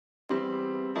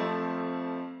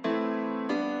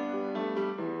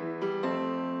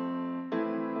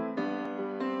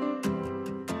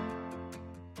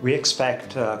We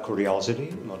expect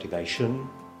curiosity, motivation,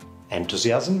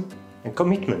 enthusiasm and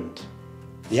commitment.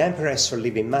 The IMPRS for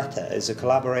Living Matter is a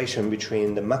collaboration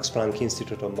between the Max Planck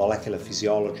Institute of Molecular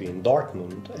Physiology in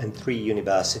Dortmund and 3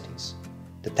 universities: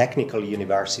 the Technical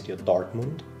University of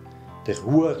Dortmund, the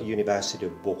Ruhr University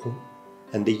of Bochum,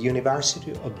 and the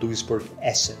University of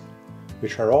Duisburg-Essen,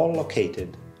 which are all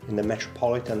located in the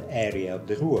metropolitan area of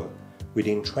the Ruhr,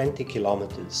 within 20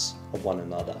 kilometers of one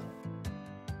another.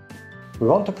 We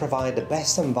want to provide the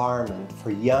best environment for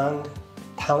young,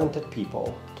 talented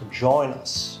people to join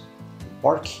us,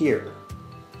 work here,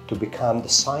 to become the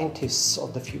scientists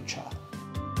of the future.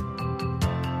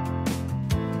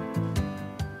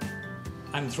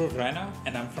 I'm RAINA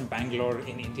and I'm from Bangalore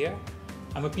in India.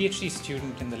 I'm a PhD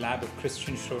student in the lab of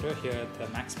Christian Schroeder here at the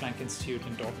Max Planck Institute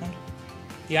in Dortmund.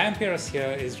 The IMPRS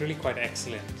here is really quite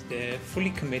excellent. They're fully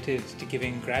committed to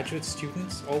giving graduate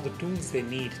students all the tools they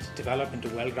need to develop into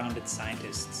well-rounded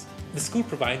scientists. The school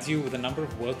provides you with a number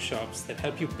of workshops that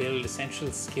help you build essential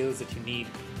skills that you need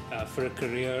for a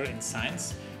career in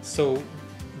science. So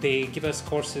they give us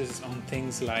courses on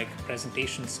things like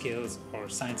presentation skills or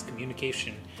science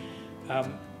communication.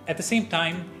 At the same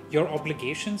time, your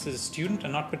obligations as a student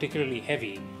are not particularly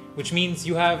heavy, which means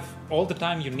you have all the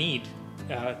time you need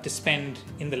to spend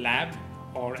in the lab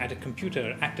or at a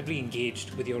computer actively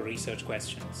engaged with your research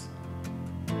questions.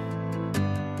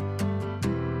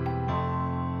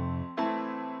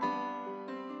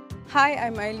 Hi,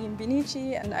 I'm AYLIN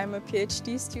BINICI and I'm a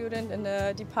PhD student in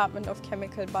the Department of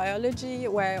Chemical Biology,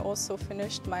 where I also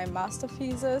finished my master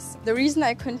thesis. The reason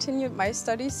I continued my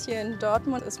studies here in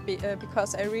Dortmund is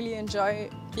because I really enjoy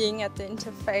being at the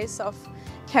interface of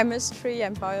chemistry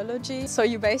and biology. So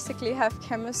you basically have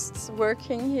chemists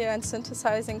working here and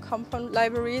synthesizing compound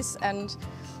libraries and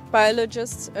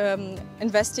biologists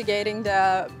investigating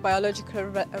their biological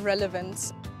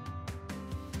relevance.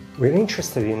 We're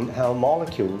interested in how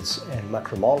molecules and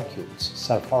macromolecules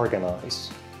self-organize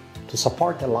to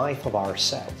support the life of our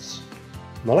cells.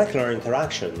 Molecular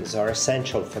interactions are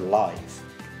essential for life.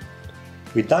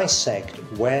 We dissect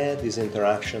where these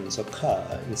interactions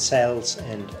occur in cells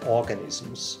and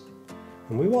organisms,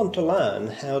 and we want to learn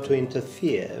how to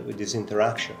interfere with these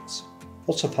interactions,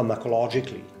 also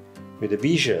pharmacologically, with the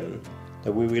vision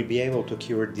that we will be able to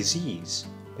cure disease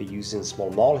by using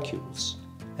small molecules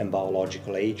and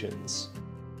biological agents.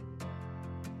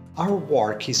 Our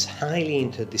work is highly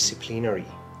interdisciplinary.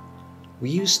 We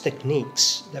use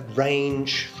techniques that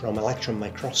range from electron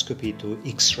microscopy to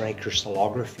X-ray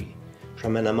crystallography,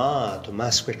 from NMR to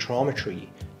mass spectrometry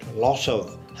to a lot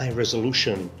of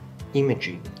high-resolution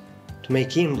imaging, to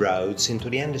make inroads into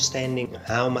the understanding of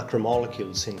how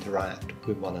macromolecules interact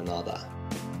with one another.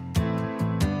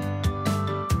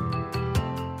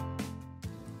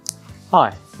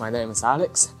 Hi, my name is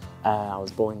Alex. I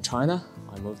was born in China.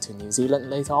 I moved to New Zealand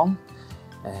later on.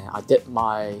 I did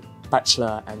my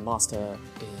bachelor and master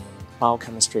in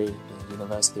biochemistry in the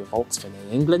University of Oxford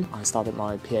in England. I started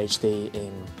my PhD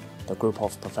in the group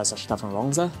of Professor Stefan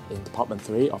Ronze in Department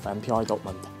 3 of MPI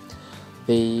Dortmund.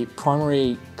 The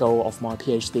primary goal of my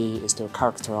PhD is to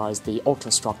characterize the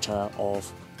ultrastructure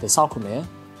of the sarcomere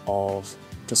of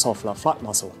Drosophila flat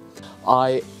muscle.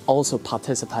 I also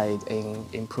participate in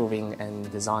improving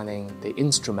and designing the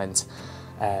instrument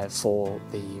for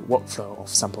the workflow of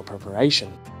sample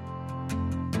preparation.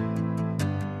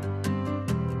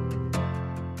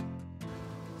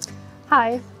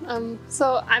 Hi,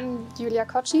 so I'm Julia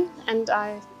KOTSCHY and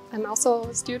I'm also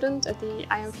a student at the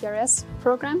IMPRS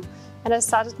program, and I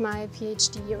started my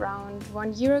PhD around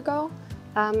 1 year ago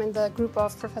in the group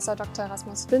of Professor Dr.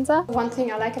 Rasmus Binzer. One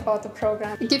thing I like about the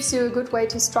program, it gives you a good way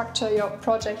to structure your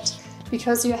project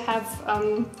because you have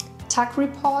TAC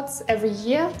reports every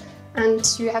year and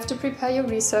you have to prepare your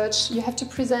research, you have to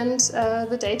present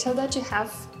the data that you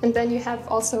have, and then you have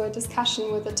also a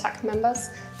discussion with the TAC members,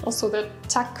 also the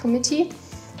TAC committee.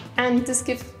 And this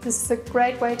is a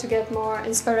great way to get more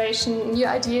inspiration, new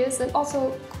ideas, and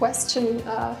also question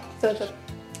the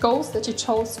goals that you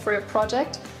chose for your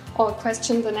project, or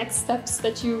question the next steps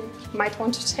that you might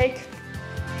want to take.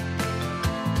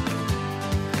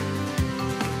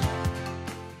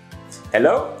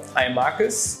 Hello, I'm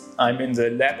Markus. I'm in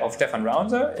the lab of Stefan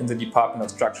Ronze in the Department of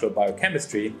Structural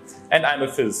Biochemistry, and I'm a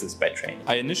physicist by training.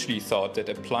 I initially thought that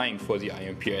applying for the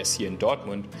IMPRS here in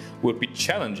Dortmund would be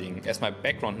challenging, as my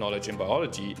background knowledge in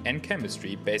biology and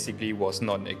chemistry basically was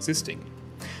non-existing.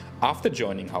 After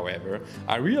joining, however,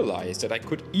 I realized that I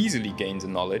could easily gain the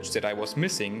knowledge that I was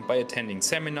missing by attending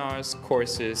seminars,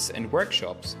 courses and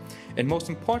workshops, and most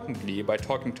importantly by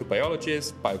talking to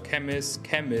biologists, biochemists,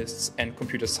 chemists and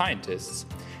computer scientists.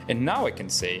 And now I can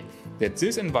say that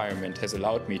this environment has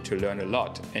allowed me to learn a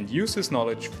lot and use this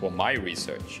knowledge for my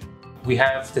research. We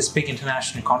have this big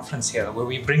international conference here where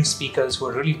we bring speakers who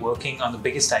are really working on the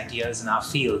biggest ideas in our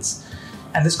fields.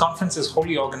 And this conference is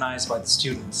wholly organized by the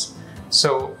students.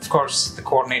 So, of course, the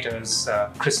coordinators,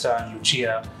 Krista and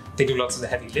Lucia, they do lots of the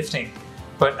heavy lifting.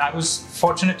 But I was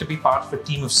fortunate to be part of a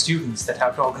team of students that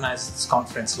helped organize this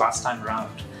conference last time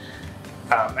around.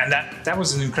 And that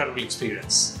was an incredible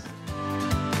experience.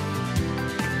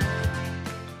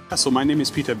 So my name is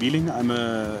Peter BIELING. I'm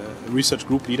a research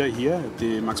group leader here at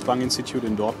the Max Planck Institute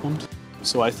in Dortmund.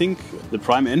 So I think the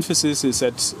prime emphasis is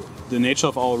that the nature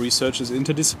of our research is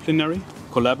interdisciplinary,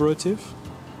 collaborative,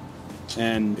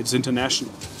 and it's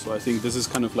international. So I think this is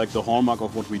kind of like the hallmark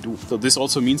of what we do. So this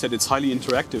also means that it's highly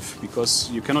interactive, because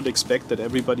you cannot expect that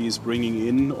everybody is bringing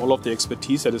in all of the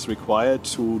expertise that is required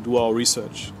to do our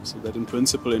research. So that in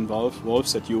principle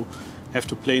involves that you have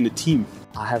to play in a team.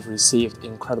 I have received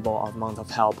incredible amount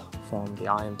of help from the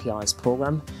IMPRS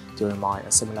program during my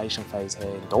assimilation phase here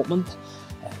in Dortmund,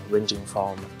 ranging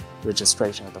from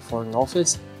registration at the Foreign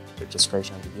Office,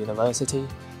 registration at the university,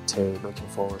 to looking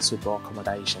for suitable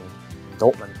accommodation in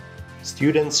Dortmund.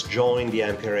 Students join the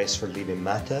IMPRS for Living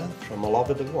Matter from all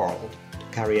over the world to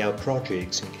carry out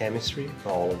projects in chemistry,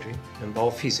 biology and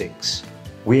biophysics.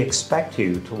 We expect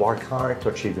you to work hard to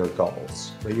achieve your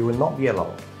goals, but you will not be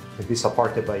alone. You'll be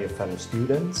supported by your fellow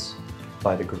students,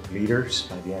 by the group leaders,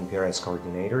 by the IMPRS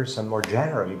coordinators, and more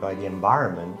generally by the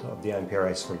environment of the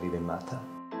IMPRS for Living Matter.